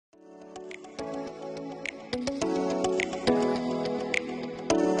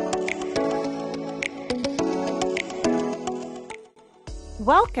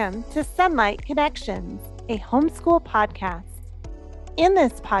Welcome to Sunlight Connections, a homeschool podcast. In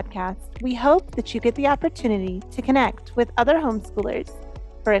this podcast, we hope that you get the opportunity to connect with other homeschoolers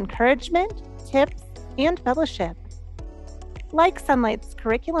for encouragement, tips, and fellowship. Like Sunlight's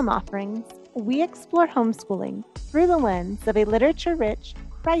curriculum offerings, we explore homeschooling through the lens of a literature-rich,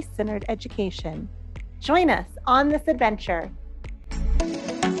 Christ-centered education. Join us on this adventure.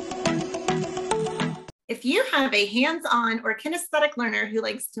 If you have a hands-on or kinesthetic learner who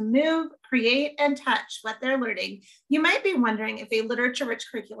likes to move, create, and touch what they're learning, you might be wondering if a literature-rich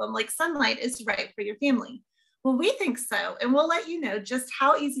curriculum like Sunlight is right for your family. Well, we think so, and we'll let you know just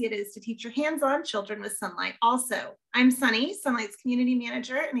how easy it is to teach your hands-on children with Sunlight also. I'm Sunny, Sunlight's community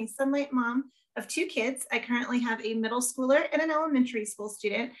manager and a Sunlight mom of 2 kids. I currently have a middle schooler and an elementary school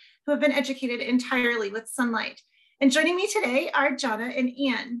student who have been educated entirely with Sunlight. And joining me today are Jonna and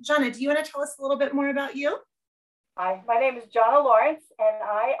Ann. Jonna, do you want to tell us a little bit more about you? Hi, my name is Jonna Lawrence, and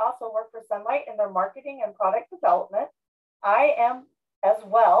I also work for Sunlight in their marketing and product development. I am as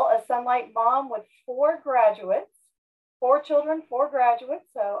well a Sunlight mom with 4 graduates, 4 children, 4 graduates.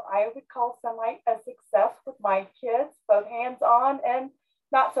 So I would call Sunlight a success with my kids, both hands-on and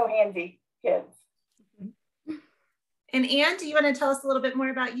not so handsy kids. And Ann, do you want to tell us a little bit more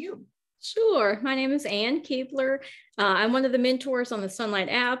about you? Sure. My name is Ann Keebler. I'm one of the mentors on the Sunlight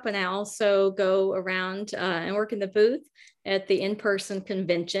app, and I also go around and work in the booth at the in-person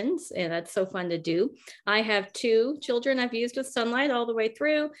conventions, and that's so fun to do. I have 2 children I've used with Sunlight all the way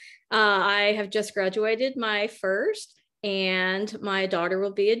through. I have just graduated my first, and my daughter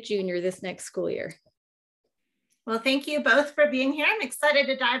will be a junior this next school year. Well, thank you both for being here. I'm excited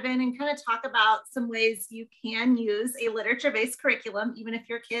to dive in and kind of talk about some ways you can use a literature-based curriculum, even if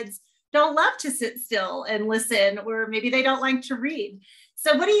your kids don't love to sit still and listen, or maybe they don't like to read.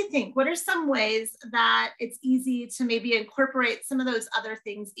 So what do you think? What are some ways that it's easy to maybe incorporate some of those other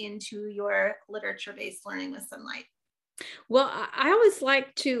things into your literature-based learning with Sunlight? Well, I always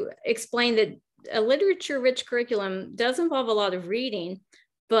like to explain that a literature-rich curriculum does involve a lot of reading,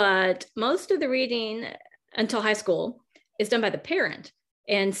 but most of the reading until high school is done by the parent.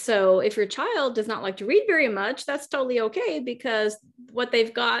 And so if your child does not like to read very much, that's totally okay, because what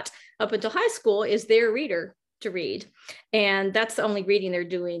they've got up until high school is their reader to read. And that's the only reading they're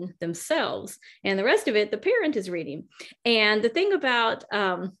doing themselves. And the rest of it, the parent is reading. And the thing about,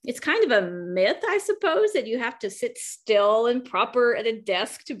 it's kind of a myth, I suppose, that you have to sit still and proper at a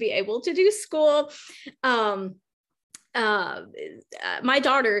desk to be able to do school. My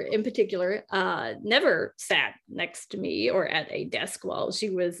daughter in particular never sat next to me or at a desk while she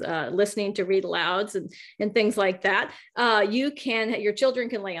was listening to read alouds and things like that. Your children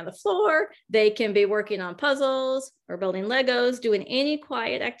can lay on the floor. They can be working on puzzles or building Legos, doing any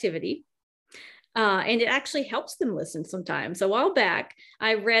quiet activity. And it actually helps them listen sometimes. A while back,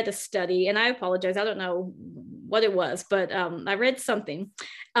 I read a study, and I apologize, I don't know what it was, but I read something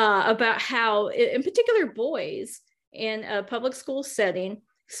about how, in particular, boys in a public school setting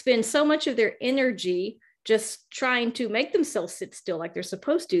spend so much of their energy just trying to make themselves sit still like they're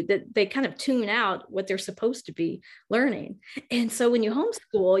supposed to, that they kind of tune out what they're supposed to be learning. And so when you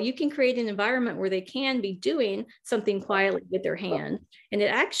homeschool, you can create an environment where they can be doing something quietly with their hand, and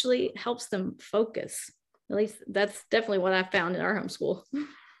it actually helps them focus. At least that's definitely what I found in our homeschool.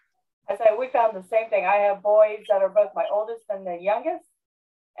 I say we found the same thing. I have boys that are both my oldest and the youngest.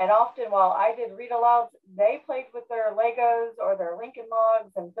 And often while I did read alouds, they played with their Legos or their Lincoln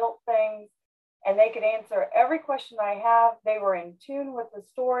Logs and built things, and they could answer every question I have. They were in tune with the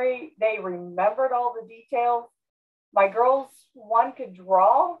story. They remembered all the details. My girls, one could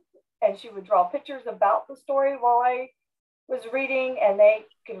draw, and she would draw pictures about the story while I was reading, and they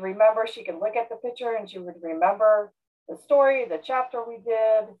could remember. She could look at the picture and she would remember the story, the chapter we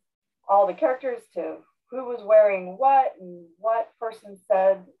did, all the characters to who was wearing what and what person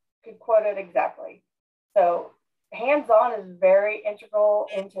said, could quote it exactly. So hands-on is very integral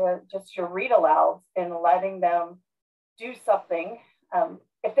into just your read alouds and letting them do something.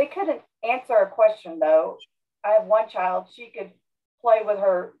 If they couldn't answer a question though, I have one child, she could play with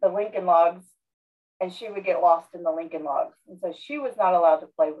the Lincoln Logs, and she would get lost in the Lincoln Logs. And so she was not allowed to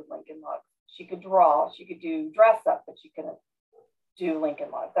play with Lincoln Logs. She could draw, she could do dress up, but she couldn't do Lincoln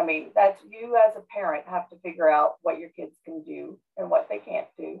Logs. I mean, that's you as a parent have to figure out what your kids can do and what they can't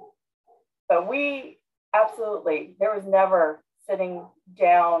do. But we absolutely, there was never sitting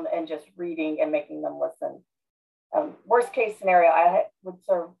down and just reading and making them listen. Worst case scenario, I would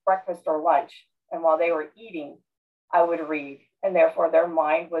serve breakfast or lunch, and while they were eating, I would read, and therefore their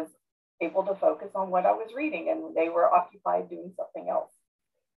mind was able to focus on what I was reading, and they were occupied doing something else.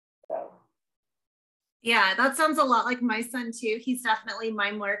 So Yeah, that sounds a lot like my son too. He's definitely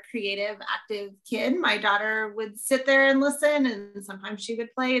my more creative, active kid. My daughter would sit there and listen, and sometimes she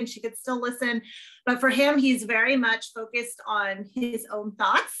would play and she could still listen. But for him, he's very much focused on his own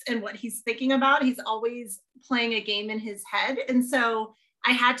thoughts and what he's thinking about. He's always playing a game in his head. And so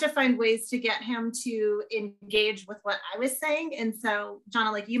I had to find ways to get him to engage with what I was saying. And so,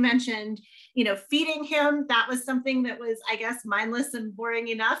 Jonna, like you mentioned, feeding him, that was something that was, I guess, mindless and boring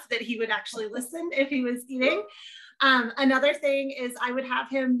enough that he would actually listen if he was eating. Another thing is I would have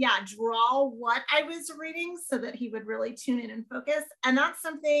him, draw what I was reading so that he would really tune in and focus. And that's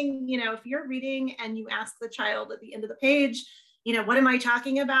something, if you're reading and you ask the child at the end of the page, what am I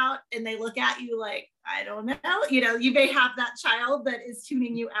talking about? And they look at you like, I don't know, you may have that child that is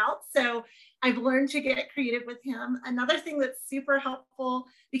tuning you out. So I've learned to get creative with him. Another thing that's super helpful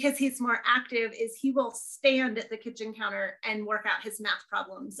because he's more active is he will stand at the kitchen counter and work out his math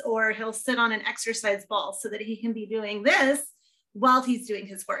problems, or he'll sit on an exercise ball so that he can be doing this while he's doing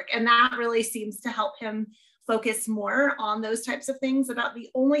his work. And that really seems to help him focus more on those types of things. About the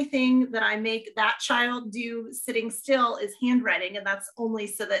only thing that I make that child do sitting still is handwriting. And that's only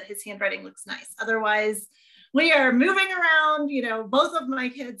so that his handwriting looks nice. Otherwise, we are moving around. Both of my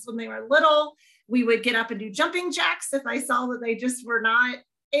kids, when they were little, we would get up and do jumping jacks if I saw that they just were not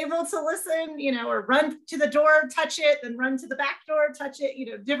able to listen, or run to the door, touch it, then run to the back door, touch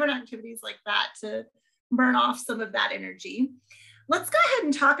it, different activities like that to burn off some of that energy. Let's go ahead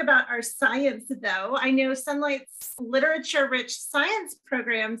and talk about our science, though. I know Sunlight's literature-rich science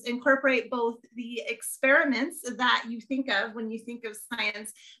programs incorporate both the experiments that you think of when you think of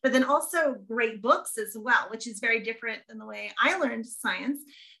science, but then also great books as well, which is very different than the way I learned science.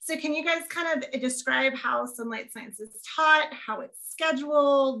 So can you guys kind of describe how Sunlight Science is taught, how it's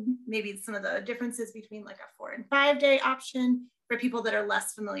scheduled, maybe some of the differences between like a 4 and 5 day option for people that are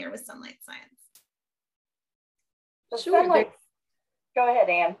less familiar with Sunlight Science? Sure. Go ahead,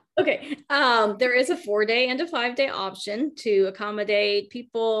 Anne. Okay. There is a 4-day and a 5-day option to accommodate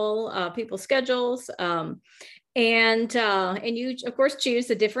people's schedules. And you, of course, choose.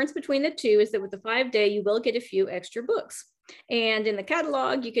 The difference between the two is that with the 5-day, you will get a few extra books. And in the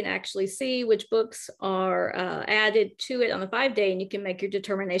catalog, you can actually see which books are added to it on the 5-day, and you can make your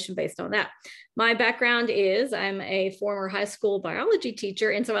determination based on that. My background is I'm a former high school biology teacher,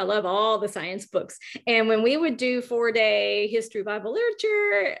 and so I love all the science books. And when we would do 4-day history, Bible,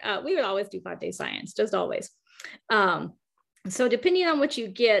 literature, we would always do 5-day science, just always. So depending on what you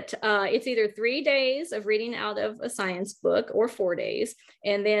get, it's either 3 days of reading out of a science book or 4 days.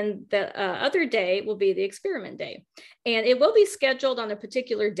 And then the other day will be the experiment day. And it will be scheduled on a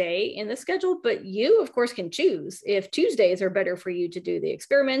particular day in the schedule, but you, of course, can choose. If Tuesdays are better for you to do the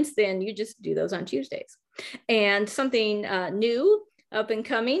experiments, then you just do those on Tuesdays. And something new up and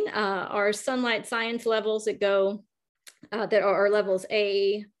coming are Sunlight Science levels that go, that are levels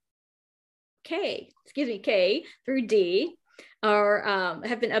K through D.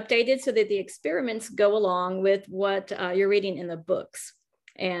 Have been updated so that the experiments go along with what you're reading in the books,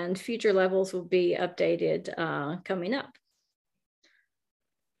 and future levels will be updated coming up.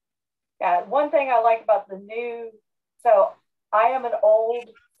 Yeah, one thing I like about the new, so I am an old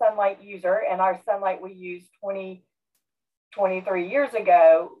Sunlight user, and our Sunlight we used 23 years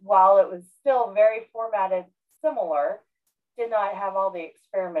ago, while it was still very formatted similar, did not have all the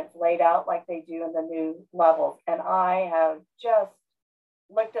experiments laid out like they do in the new levels. And I have just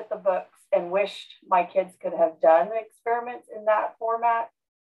looked at the books and wished my kids could have done the experiments in that format.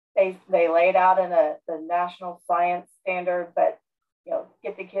 They laid out in the national science standard, but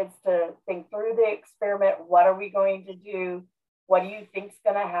get the kids to think through the experiment. What are we going to do? What do you think is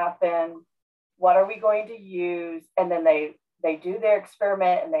going to happen? What are we going to use? And then they do their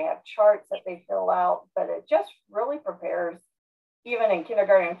experiment and they have charts that they fill out, but it just really prepares, even in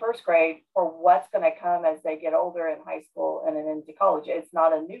kindergarten and first grade, for what's going to come as they get older in high school and then into college. It's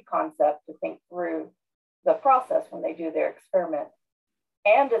not a new concept to think through the process when they do their experiment.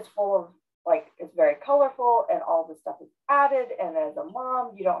 And it's full of, it's very colorful and all the stuff is added. And as a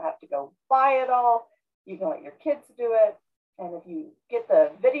mom, you don't have to go buy it all. You can let your kids do it. And if you get the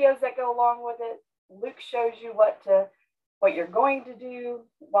videos that go along with it, Luke shows you what you're going to do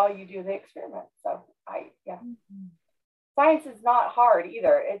while you do the experiment. So Science is not hard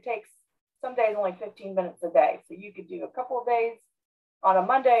either. It takes some days only 15 minutes a day. So you could do a couple of days on a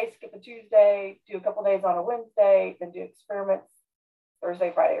Monday, skip a Tuesday, do a couple of days on a Wednesday, then do experiments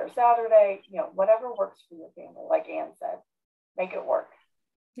Thursday, Friday, or Saturday, whatever works for your family. Like Anne said, make it work.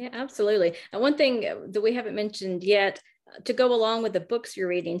 Yeah, absolutely. And one thing that we haven't mentioned yet, to go along with the books you're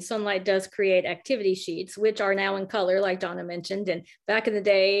reading, Sunlight does create activity sheets, which are now in color, like Donna mentioned. And back in the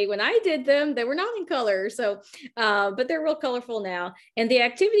day when I did them, they were not in color. So, but they're real colorful now. And the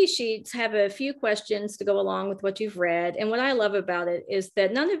activity sheets have a few questions to go along with what you've read. And what I love about it is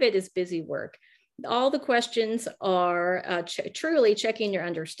that none of it is busy work. All the questions are truly checking your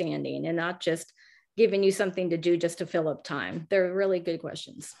understanding and not just giving you something to do just to fill up time. They're really good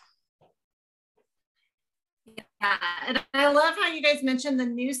questions. Yeah, and I love how you guys mentioned the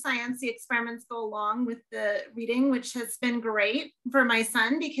new sciencey experiments go along with the reading, which has been great for my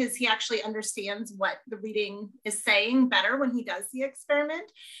son because he actually understands what the reading is saying better when he does the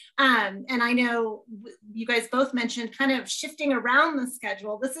experiment. And I know you guys both mentioned kind of shifting around the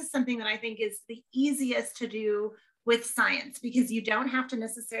schedule. This is something that I think is the easiest to do with science because you don't have to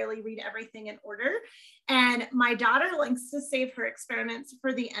necessarily read everything in order. And my daughter likes to save her experiments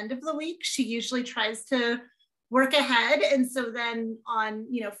for the end of the week. She usually tries to work ahead. And so then on,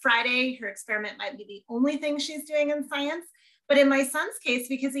 Friday, her experiment might be the only thing she's doing in science. But in my son's case,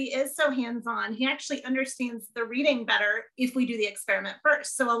 because he is so hands-on, he actually understands the reading better if we do the experiment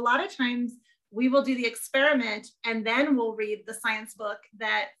first. So a lot of times we will do the experiment and then we'll read the science book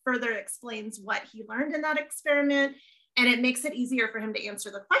that further explains what he learned in that experiment. And it makes it easier for him to answer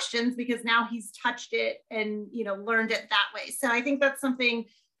the questions because now he's touched it and, learned it that way. So I think that's something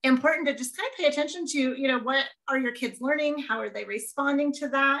important to just kind of pay attention to, what are your kids learning? How are they responding to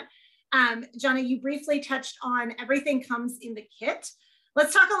that? Johnny, you briefly touched on everything comes in the kit.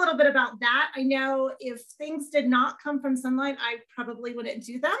 Let's talk a little bit about that. I know if things did not come from Sunlight, I probably wouldn't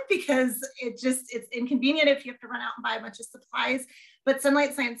do them because it's inconvenient if you have to run out and buy a bunch of supplies. But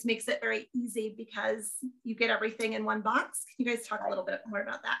Sunlight Science makes it very easy because you get everything in one box. Can you guys talk a little bit more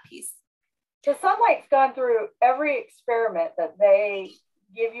about that piece? So Sunlight's gone through every experiment that they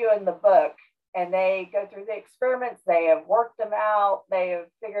give you in the book, and they go through the experiments. They have worked them out. They have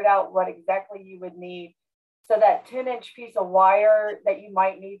figured out what exactly you would need. So that 10-inch piece of wire that you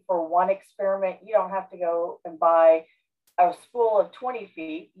might need for one experiment, you don't have to go and buy a spool of 20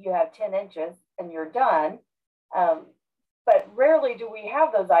 feet. You have 10 inches and you're done. But rarely do we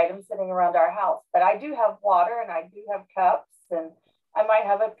have those items sitting around our house. But I do have water and I do have cups and I might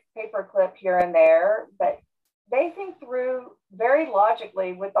have a paper clip here and there, but they think through very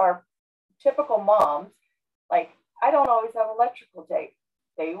logically with our typical moms. Like, I don't always have electrical tape.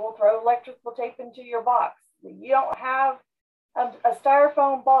 They will throw electrical tape into your box. You don't have a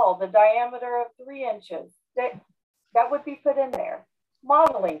styrofoam ball, the diameter of 3 inches. That would be put in there.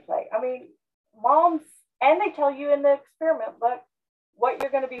 Modeling clay. I mean, moms, and they tell you in the experiment book what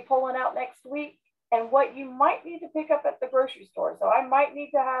you're going to be pulling out next week and what you might need to pick up at the grocery store. So I might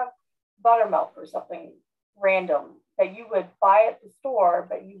need to have buttermilk or something random that you would buy at the store,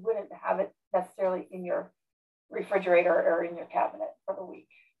 but you wouldn't have it necessarily in your refrigerator or in your cabinet for the week.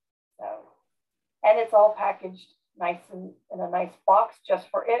 So, and it's all packaged nice and in a nice box just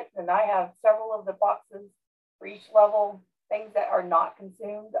for it. And I have several of the boxes for each level, things that are not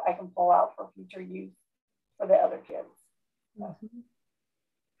consumed, I can pull out for future use for the other kids. So. Mm-hmm.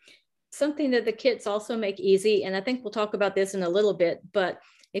 Something that the kits also make easy, and I think we'll talk about this in a little bit, but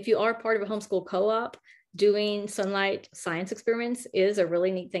if you are part of a homeschool co-op, doing Sunlight science experiments is a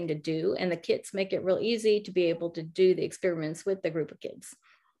really neat thing to do. And the kits make it real easy to be able to do the experiments with the group of kids.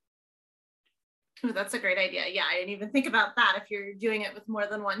 Oh, that's a great idea. Yeah, I didn't even think about that. If you're doing it with more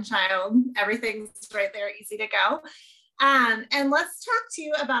than one child, everything's right there, easy to go. And let's talk to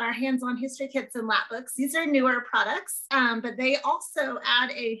you about our hands-on history kits and lap books. These are newer products, but they also add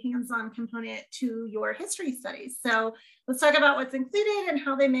a hands-on component to your history studies. So let's talk about what's included and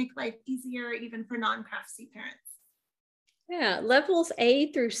how they make life easier even for non-craftsy parents. Yeah, levels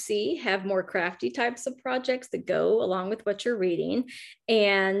A through C have more crafty types of projects that go along with what you're reading.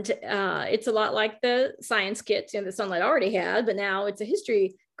 And it's a lot like the science kits that Sunlight already had, but now it's a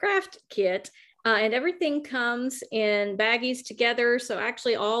history craft kit. And everything comes in baggies together. So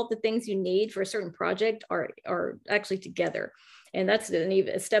actually all the things you need for a certain project are actually together. And that's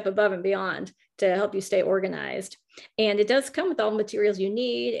a step above and beyond to help you stay organized. And it does come with all the materials you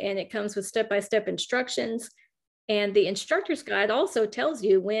need, and it comes with step-by-step instructions. And the instructor's guide also tells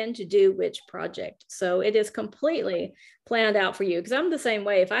you when to do which project. So it is completely planned out for you, because I'm the same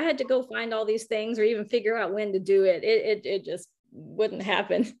way. If I had to go find all these things or even figure out when to do it, it just wouldn't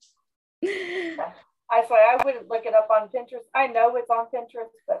happen. I swear I wouldn't look it up on Pinterest. I know it's on Pinterest,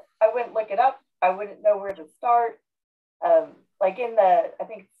 but I wouldn't look it up. I wouldn't know where to start. Like in I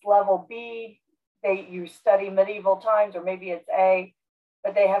think it's level B, you study medieval times, or maybe it's A,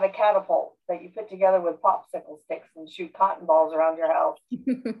 but they have a catapult that you put together with popsicle sticks and shoot cotton balls around your house.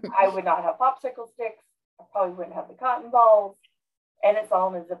 I would not have popsicle sticks. I probably wouldn't have the cotton balls, and it's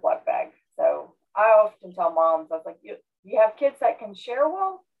all in a Ziploc bag. So I often tell moms, I was like, you have kids that can share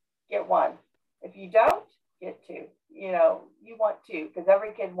well, get one. If you don't, get two. You know, you want two because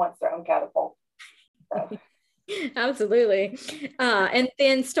every kid wants their own catapult. So. Absolutely. And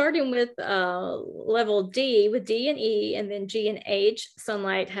then starting with level D, with D and E, and then G and H,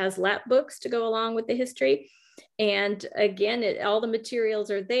 Sunlight has lap books to go along with the history. And again, all the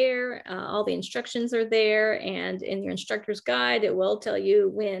materials are there, all the instructions are there, and in your instructor's guide, it will tell you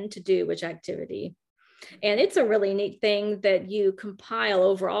when to do which activity. And it's a really neat thing that you compile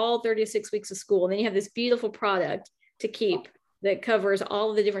over all 36 weeks of school. And then you have this beautiful product to keep that covers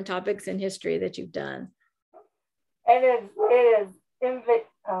all of the different topics in history that you've done. And it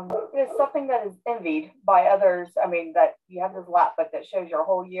is something that is envied by others. I mean, that you have this lap book that shows your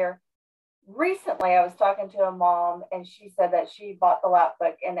whole year. Recently, I was talking to a mom, and she said that she bought the lap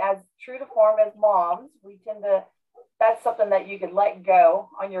book. And as true to form as moms, we tend to, that's something that you could let go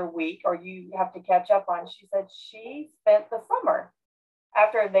on your week or you have to catch up on. She said she spent the summer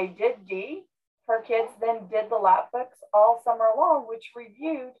after they did D. Her kids then did the lap books all summer long, which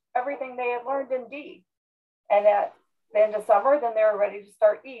reviewed everything they had learned in D. And at the end of summer, then they were ready to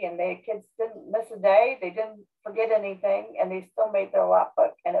start E. And the kids didn't miss a day. They didn't forget anything. And they still made their lap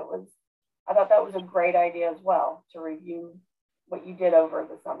book. And I thought that was a great idea as well, to review what you did over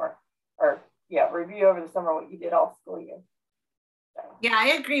the summer. Review over the summer what you did all school year. So. Yeah,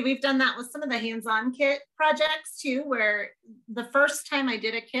 I agree. We've done that with some of the hands-on kit projects too, where the first time I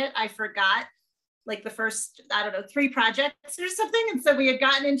did a kit, I forgot like the first, 3 projects or something. And so we had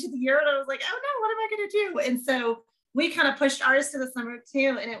gotten into the year and I was like, oh no, what am I going to do? And so we kind of pushed ours to the summer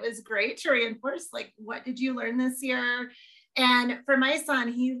too. And it was great to reinforce, like, what did you learn this year? And for my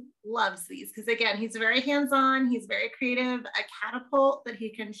son, he loves these because, again, he's very hands-on. He's very creative. A catapult that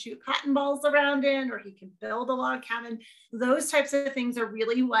he can shoot cotton balls around in, or he can build a log cabin. Those types of things are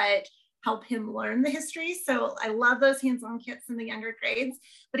really what help him learn the history. So I love those hands-on kits in the younger grades.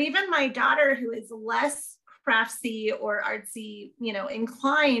 But even my daughter, who is less craftsy or artsy,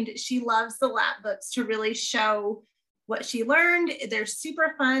 inclined, she loves the lap books to really show what she learned. They're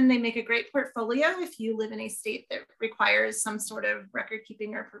super fun. They make a great portfolio if you live in a state that requires some sort of record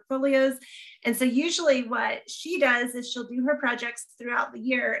keeping or portfolios. And so usually what she does is she'll do her projects throughout the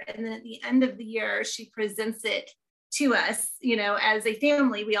year. And then at the end of the year, she presents it to us, as a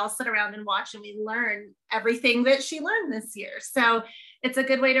family. We all sit around and watch and we learn everything that she learned this year. So it's a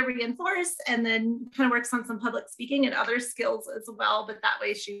good way to reinforce, and then kind of works on some public speaking and other skills as well. But that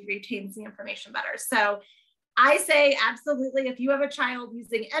way she retains the information better. So I say absolutely, if you have a child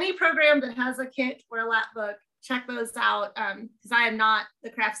using any program that has a kit or a lap book, check those out, because I am not the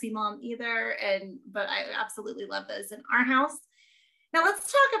craftsy mom either, but I absolutely love those in our house. Now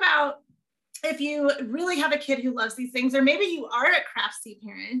let's talk about if you really have a kid who loves these things, or maybe you are a craftsy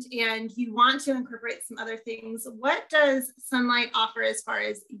parent and you want to incorporate some other things. What does Sunlight offer as far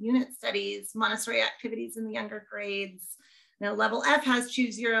as unit studies, Montessori activities in the younger grades? Level F has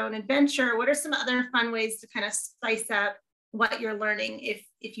choose your own adventure. What are some other fun ways to kind of spice up what you're learning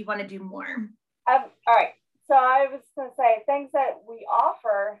if you want to do more? All right. So I was going to say things that we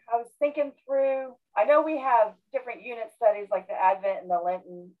offer. I was thinking through, I know we have different unit studies like the Advent and the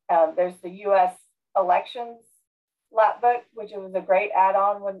Lenten. There's the U.S. elections lap book, which was a great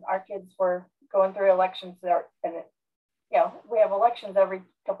add-on when our kids were going through elections there. And we have elections every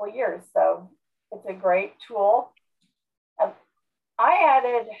couple of years. So it's a great tool.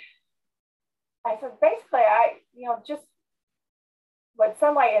 I said, basically, just what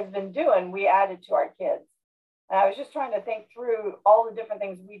Sunlight has been doing, we added to our kids. And I was just trying to think through all the different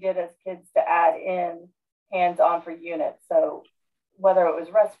things we did as kids to add in hands-on for units. So whether it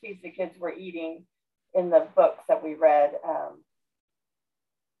was recipes the kids were eating in the books that we read,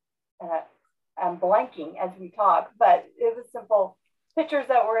 and I'm blanking as we talk, but it was simple pictures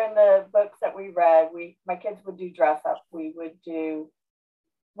that were in the books that we read. My kids would do dress up. We would do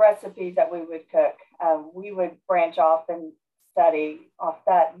recipes that we would cook. We would branch off and study off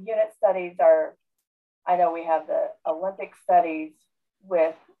that. Unit studies I know we have the Olympic studies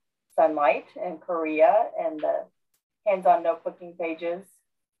with Sunlight in Korea and the hands-on notebooking pages.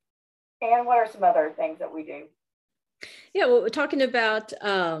 And what are some other things that we do? Yeah, well, we're talking about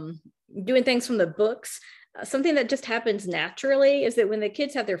doing things from the books. Something that just happens naturally is that when the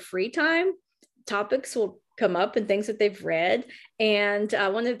kids have their free time, topics will come up and things that they've read. And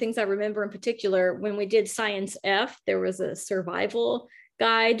one of the things I remember in particular, when we did Science F, there was a survival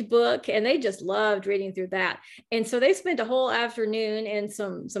guide book, and they just loved reading through that. And so they spent a whole afternoon in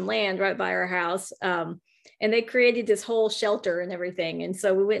some land right by our house, and they created this whole shelter and everything. And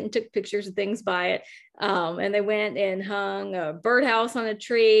so we went and took pictures of things by it. And they went and hung a birdhouse on a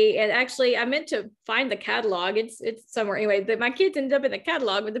tree. And actually, I meant to find the catalog. It's somewhere anyway. But my kids ended up in the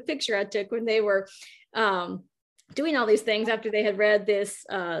catalog with the picture I took when they were doing all these things after they had read this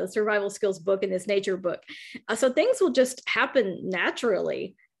survival skills book and this nature book. So things will just happen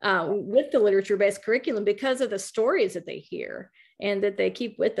naturally with the literature-based curriculum because of the stories that they hear and that they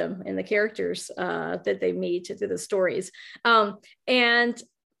keep with them and the characters that they meet through the stories. And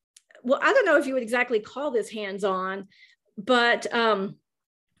well, I don't know if you would exactly call this hands-on, but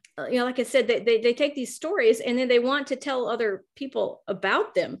you know, like I said, they take these stories and then they want to tell other people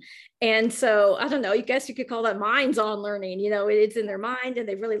about them. And so I don't know, I guess you could call that minds-on learning. You know, it's in their mind and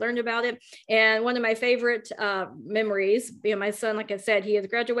they've really learned about it. And one of my favorite memories, you know, my son, like I said, he has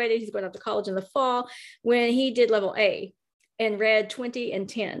graduated, he's going off to college in the fall, when he did level A and read 20 and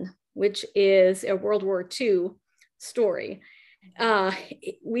 10, which is a World War II story.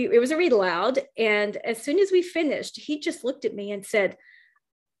 It was a read aloud. And as soon as we finished, he just looked at me and said,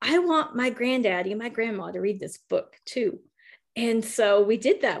 I want my granddaddy and my grandma to read this book too. And so we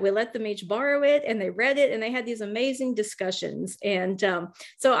did that. We let them each borrow it and they read it and they had these amazing discussions. And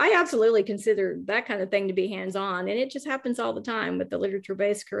so I absolutely consider that kind of thing to be hands-on, and it just happens all the time with the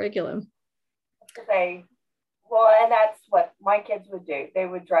literature-based curriculum. Well, and that's what my kids would do. They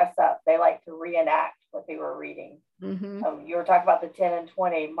would dress up. They like to reenact what they were reading. Mm-hmm. You were talking about the 10 and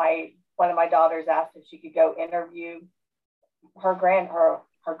 20. One of my daughters asked if she could go interview her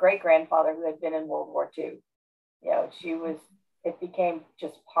great grandfather who had been in World War II. You know, it became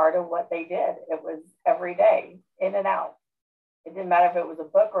just part of what they did. It was every day, in and out. It didn't matter if it was a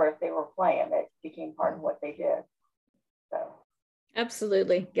book or if they were playing, it became part of what they did. So.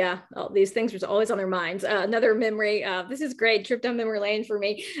 Absolutely. Yeah. All these things were always on their minds. Another memory, this is great, trip down memory lane for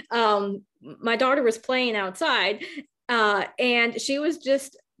me. My daughter was playing outside and she was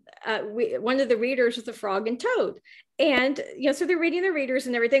just, one of the readers was a frog and toad. And, you know, so they're reading the readers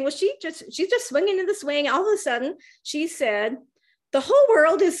and everything. Well, she's just swinging in the swing. All of a sudden she said, the whole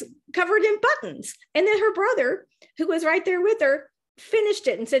world is covered in buttons. And then her brother, who was right there with her, finished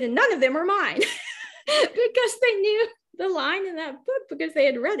it and said, and none of them are mine because they knew the line in that book because they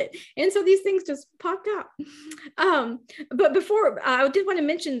had read it. And so these things just popped up. But before, I did want to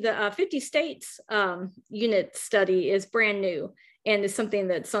mention the 50 states unit study is brand new. And is something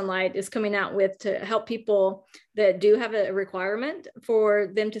that Sunlight is coming out with to help people that do have a requirement for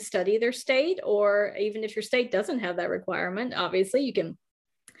them to study their state, or even if your state doesn't have that requirement, obviously you can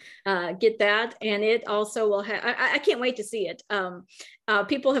get that. And it also will have, I can't wait to see it.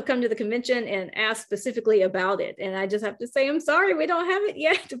 People have come to the convention and asked specifically about it. And I just have to say, I'm sorry, we don't have it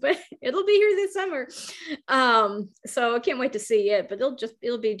yet, but it'll be here this summer. So I can't wait to see it, but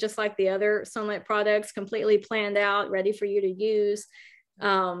it'll be just like the other Sunlight products, completely planned out, ready for you to use.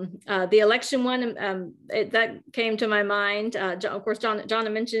 The election one, that came to my mind. Of course,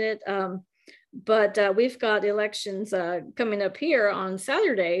 John mentioned it. But we've got elections coming up here on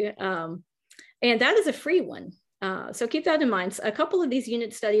Saturday, and that is a free one. So keep that in mind. A couple of these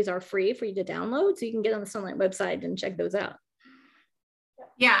unit studies are free for you to download, so you can get on the Sunlight website and check those out.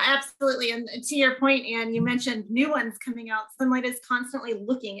 Yeah, absolutely. And to your point, Anne, you mentioned new ones coming out. Sunlight is constantly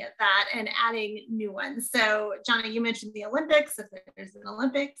looking at that and adding new ones. So Johnny, you mentioned the Olympics. If there's an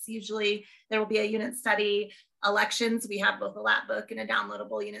Olympics, usually there will be a unit study. Elections, we have both a lap book and a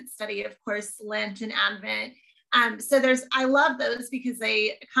downloadable unit study, of course, Lent and Advent. So I love those because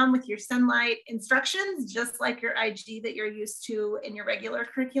they come with your Sunlight instructions, just like your IG that you're used to in your regular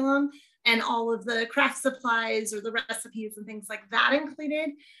curriculum, and all of the craft supplies or the recipes and things like that included.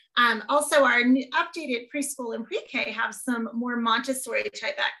 Also, our new updated preschool and pre-K have some more Montessori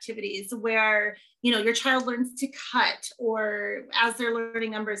type activities where, you know, your child learns to cut, or as they're learning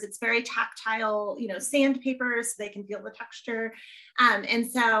numbers, it's very tactile, you know, sandpaper so they can feel the texture. And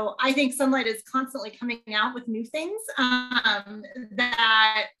so I think Sunlight is constantly coming out with new things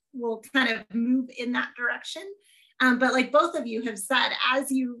that will kind of move in that direction. But like both of you have said,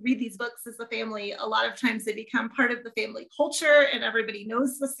 as you read these books as a family, a lot of times they become part of the family culture and everybody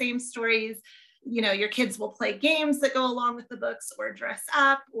knows the same stories. You know, your kids will play games that go along with the books or dress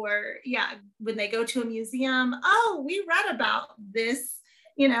up, or when they go to a museum, oh, we read about this,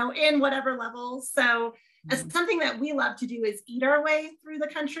 you know, in whatever level. So something that we love to do is eat our way through the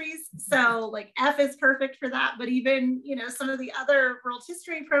countries. So like F is perfect for that, but even, you know, some of the other world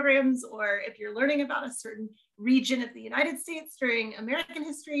history programs, or if you're learning about a certain region of the United States during American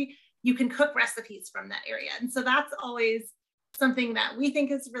history, you can cook recipes from that area. And so that's always something that we think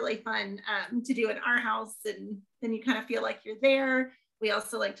is really fun to do in our house. And then you kind of feel like you're there. We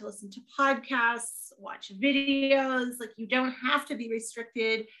also like to listen to podcasts, watch videos. Like, you don't have to be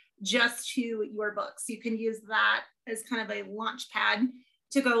restricted just to your books. You can use that as kind of a launch pad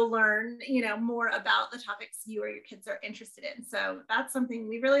to go learn, more about the topics you or your kids are interested in. So that's something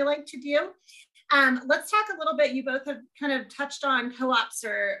we really like to do. Let's talk a little bit. You both have kind of touched on co-ops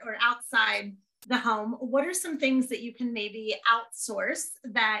or outside the home. What are some things that you can maybe outsource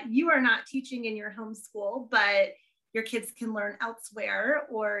that you are not teaching in your homeschool, but your kids can learn elsewhere?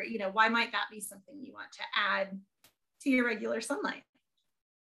 Or, why might that be something you want to add to your regular Sunlight?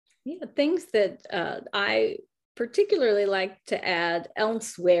 Yeah, things that I particularly like to add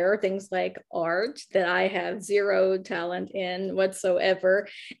elsewhere, things like art that I have zero talent in whatsoever.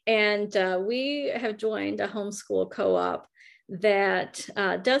 And we have joined a homeschool co-op that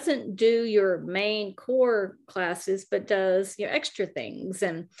doesn't do your main core classes, but does extra things.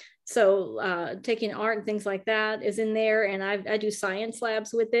 And so taking art and things like that is in there. And I do science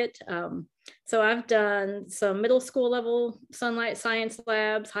labs with it. So I've done some middle school level Sunlight science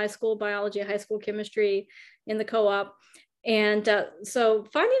labs, high school biology, high school chemistry in the co-op. And so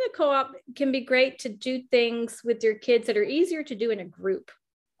finding a co-op can be great to do things with your kids that are easier to do in a group,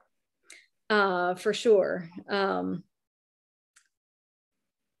 for sure. And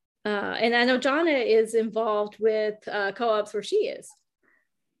I know Jonna is involved with co-ops where she is.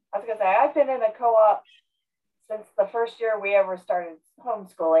 I was gonna say, I've been in a co-op since the first year we ever started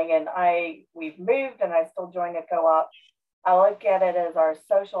homeschooling, and we've moved and I still join a co-op. I look at it as our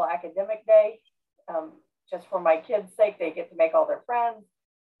social academic day. Just for my kids' sake, they get to make all their friends.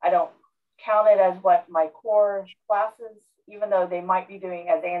 I don't count it as what my core classes, even though they might be doing,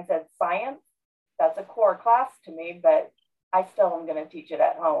 as Ann said, science. That's a core class to me, but I still am going to teach it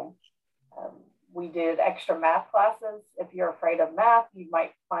at home. We did extra math classes. If you're afraid of math, you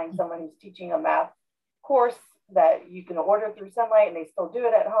might find someone who's teaching a math course that you can order through Sunlight and they still do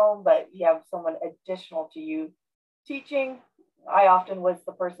it at home, but you have someone additional to you teaching. I often was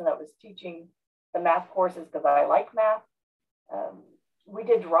the person that was teaching the math courses because I like math. We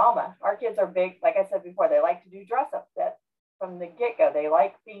did drama. Our kids are big, like I said before, they like to do dress up that from the get-go. They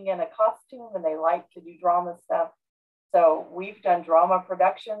like being in a costume and they like to do drama stuff. So we've done drama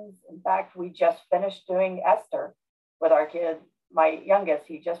productions. In fact, we just finished doing Esther with our kid. My youngest,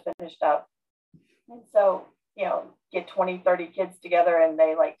 he just finished up. And so, get 20, 30 kids together and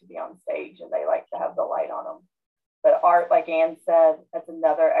they like to be on stage and they like to have the light on them. But art, like Ann said, that's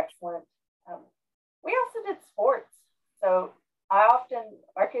another excellent. We also did sports. So our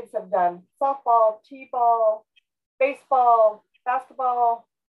kids have done softball, t-ball, baseball, basketball,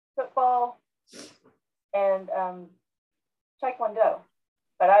 football, and taekwondo.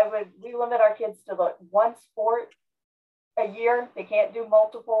 But we limit our kids to one sport a year. They can't do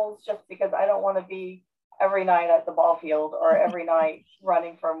multiples just because I don't want to be every night at the ball field or every night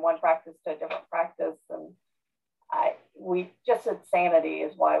running from one practice to a different practice. And sanity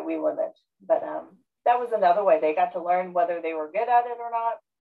is why we limit. But that was another way they got to learn whether they were good at it or not,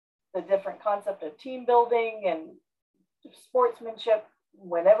 the different concept of team building and sportsmanship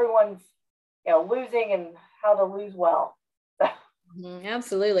when everyone's losing and how to lose well.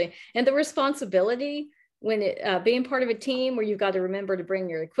 Absolutely. And the responsibility when being part of a team where you've got to remember to bring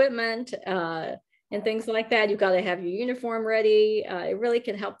your equipment and things like that, you've got to have your uniform ready. It really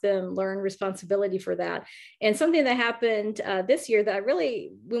can help them learn responsibility for that. And something that happened this year that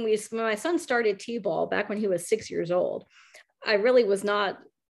when my son started T-ball back when he was 6 years old, I really was not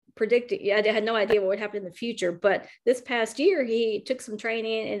predicting. I had no idea what would happen in the future, but this past year he took some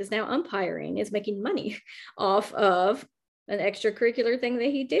training and is now umpiring, is making money off of an extracurricular thing that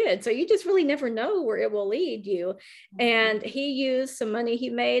he did. So you just really never know where it will lead you. And he used some money he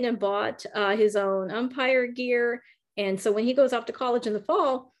made and bought his own umpire gear. And so when he goes off to college in the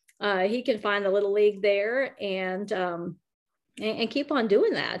fall, he can find the little league there and keep on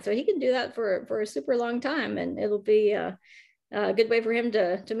doing that. So he can do that for a super long time. And it'll be a good way for him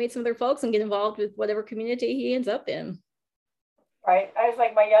to meet some other folks and get involved with whatever community he ends up in. Right. I was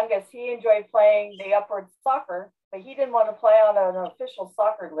like my youngest, he enjoyed playing the upward soccer, but he didn't want to play on an official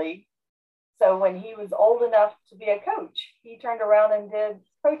soccer league. So when he was old enough to be a coach, he turned around and did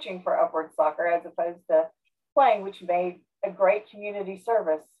coaching for upward soccer as opposed to playing, which made a great community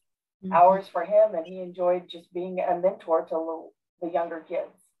service hours for him. And he enjoyed just being a mentor to the younger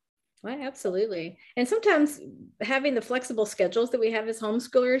kids. Well, absolutely. And sometimes having the flexible schedules that we have as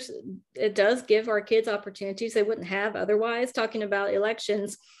homeschoolers, it does give our kids opportunities they wouldn't have otherwise. Talking about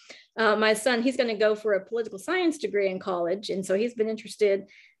elections, my son, he's going to go for a political science degree in college. And so he's been interested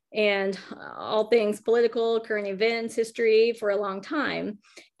and all things political, current events, history for a long time.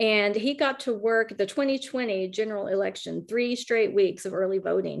 And he got to work the 2020 general election, 3 straight weeks of early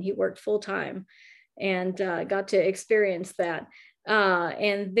voting. He worked full time and got to experience that.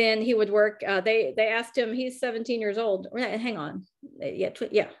 And then he would work, they asked him, he's 17 years old. Hang on.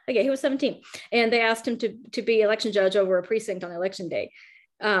 Okay, he was 17. And they asked him to be election judge over a precinct on election day.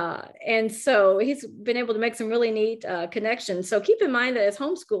 And so he's been able to make some really neat connections. So keep in mind that as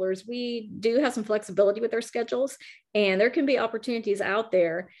homeschoolers, we do have some flexibility with our schedules, and there can be opportunities out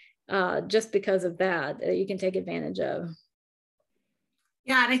there just because of that you can take advantage of.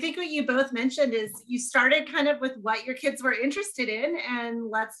 Yeah, and I think what you both mentioned is you started kind of with what your kids were interested in,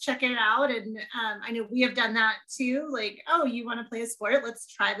 and let's check it out. And I know we have done that too. Like, oh, you want to play a sport? Let's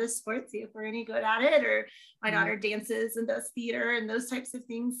try this sport, see if we're any good at it. Or my daughter dances and does theater and those types of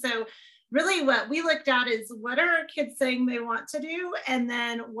things. So really what we looked at is what are our kids saying they want to do? And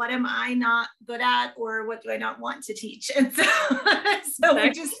then what am I not good at, or what do I not want to teach? And so, we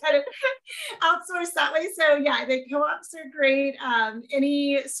just kind of outsource that way. So yeah, I think co-ops are great.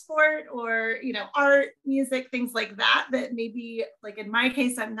 Any sport or, art, music, things like that, that maybe, like in my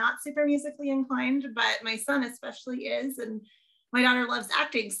case, I'm not super musically inclined, but my son especially is, and my daughter loves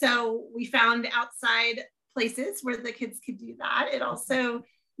acting. So we found outside places where the kids could do that. It also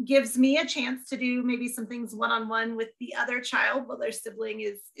gives me a chance to do maybe some things one-on-one with the other child while their sibling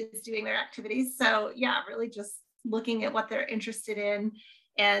is doing their activities. So yeah, really just looking at what they're interested in,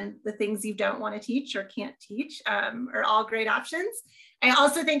 and the things you don't want to teach or can't teach are all great options. I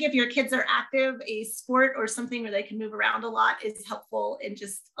also think if your kids are active, a sport or something where they can move around a lot is helpful in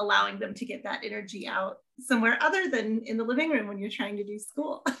just allowing them to get that energy out somewhere other than in the living room when you're trying to do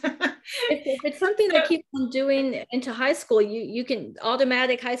school. If it's something they keep on doing into high school, you can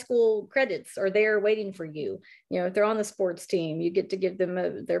automatic high school credits are there waiting for you. If they're on the sports team, you get to give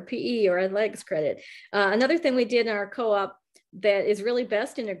them their PE or athletics credit. Another thing we did in our co-op that is really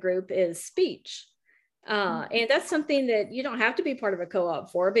best in a group is speech. And that's something that you don't have to be part of a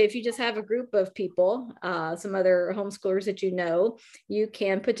co-op for, but if you just have a group of people, some other homeschoolers that you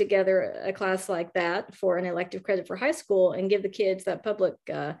can put together a class like that for an elective credit for high school and give the kids that public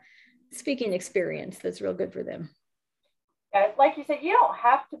speaking experience that's real good for them. Yeah, like you said, you don't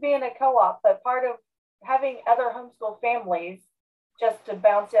have to be in a co-op, but part of having other homeschool families just to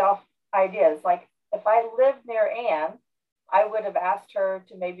bounce off ideas. Like if I lived near Anne, I would have asked her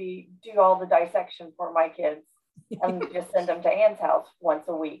to maybe do all the dissection for my kids and just send them to Anne's house once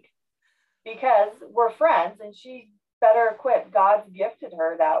a week, because we're friends and she's better equipped. God's gifted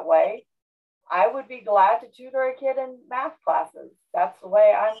her that way. I would be glad to tutor a kid in math classes. That's the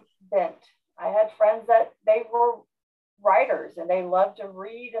way I'm bent. I had friends that they were writers and they love to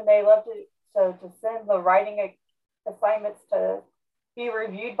read and they love to send the writing assignments to be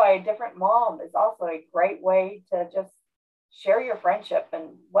reviewed by a different mom is also a great way to just share your friendship and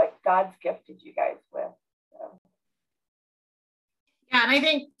what God's gifted you guys with. So. Yeah, and I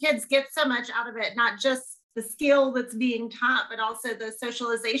think kids get so much out of it, not just the skill that's being taught, but also the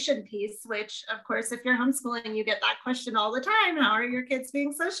socialization piece, which of course, if you're homeschooling, you get that question all the time, how are your kids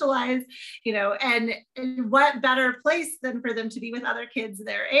being socialized? And what better place than for them to be with other kids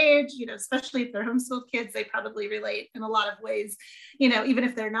their age, especially if they're homeschooled kids, they probably relate in a lot of ways, even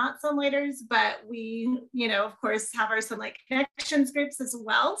if they're not Sunlighters, but we, of course, have our Sunlight Connections groups as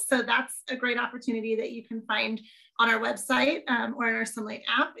well. So that's a great opportunity that you can find on our website or in our Sunlight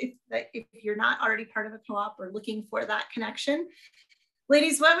app if you're not already part of a co-op or looking for that connection.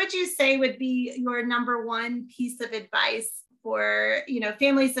 Ladies, what would you say would be your number one piece of advice for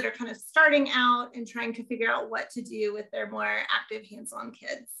families that are kind of starting out and trying to figure out what to do with their more active hands-on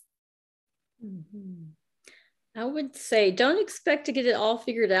kids? Mm-hmm. I would say don't expect to get it all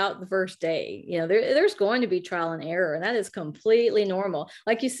figured out the first day. There's going to be trial and error, and that is completely normal.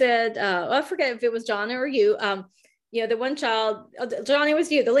 Like you said, I forget if it was Jonna or you. The one child, Johnny, was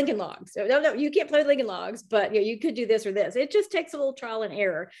you, the Lincoln Logs. No, you can't play with Lincoln Logs, but you could do this or this. It just takes a little trial and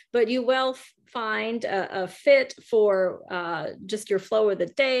error, but you will find a fit for just your flow of the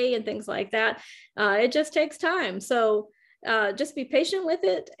day and things like that. It just takes time. So just be patient with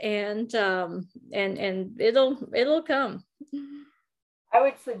it, and it'll come. I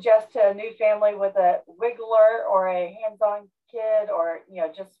would suggest to a new family with a wiggler or a hands-on kid, or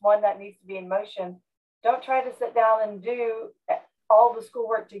just one that needs to be in motion, don't try to sit down and do all the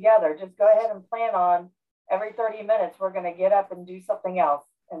schoolwork together. Just go ahead and plan on every 30 minutes, we're going to get up and do something else,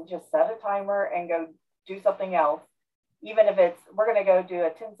 and just set a timer and go do something else. Even if we're going to go do a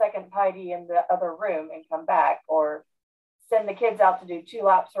 10-second tidy in the other room and come back, or send the kids out to do 2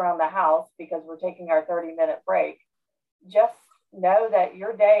 laps around the house because we're taking our 30-minute break. Just know that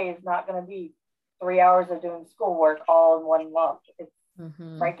your day is not going to be 3 hours of doing schoolwork all in one lump. It's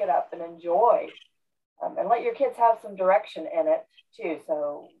break it up and enjoy, and let your kids have some direction in it too.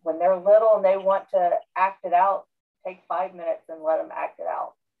 So when they're little and they want to act it out, take 5 minutes and let them act it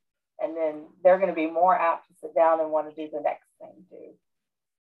out. And then they're going to be more apt to sit down and want to do the next thing too.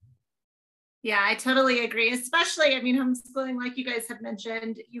 Yeah, I totally agree. Especially, I mean, homeschooling, like you guys have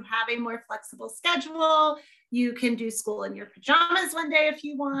mentioned, you have a more flexible schedule. You can do school in your pajamas one day if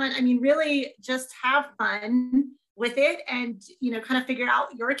you want. I mean, really just have fun with it and, you know, kind of figure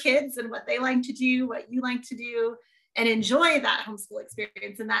out your kids and what they like to do, what you like to do, and enjoy that homeschool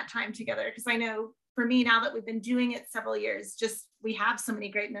experience and that time together. Because I know for me, now that we've been doing it several years, just we have so many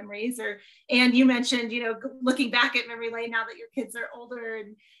great memories. And you mentioned, you know, looking back at memory lane now that your kids are older,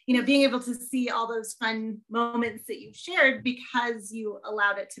 and, you know, being able to see all those fun moments that you've shared because you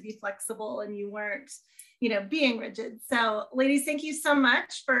allowed it to be flexible and you weren't, you know, being rigid. So ladies, thank you so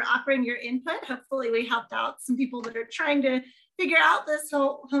much for offering your input. Hopefully we helped out some people that are trying to figure out this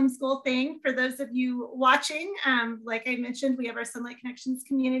whole homeschool thing. For those of you watching, like I mentioned, we have our Sunlight Connections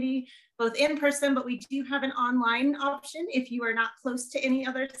community, both in person, but we do have an online option if you are not close to any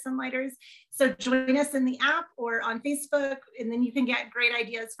other Sunlighters. So join us in the app or on Facebook, and then you can get great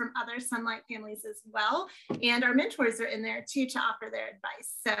ideas from other Sunlight families as well. And our mentors are in there too to offer their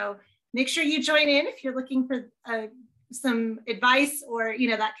advice. So make sure you join in if you're looking for some advice or, you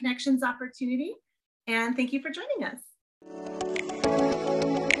know, that connections opportunity. And thank you for joining us.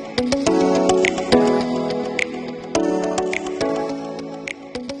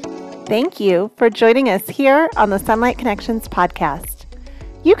 Thank you for joining us here on the Sunlight Connections podcast.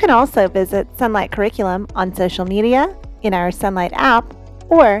 You can also visit Sunlight Curriculum on social media, in our Sunlight app,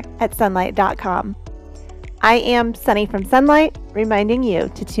 or at sunlight.com. I am Sunny from Sunlight, reminding you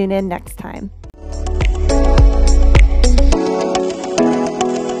to tune in next time.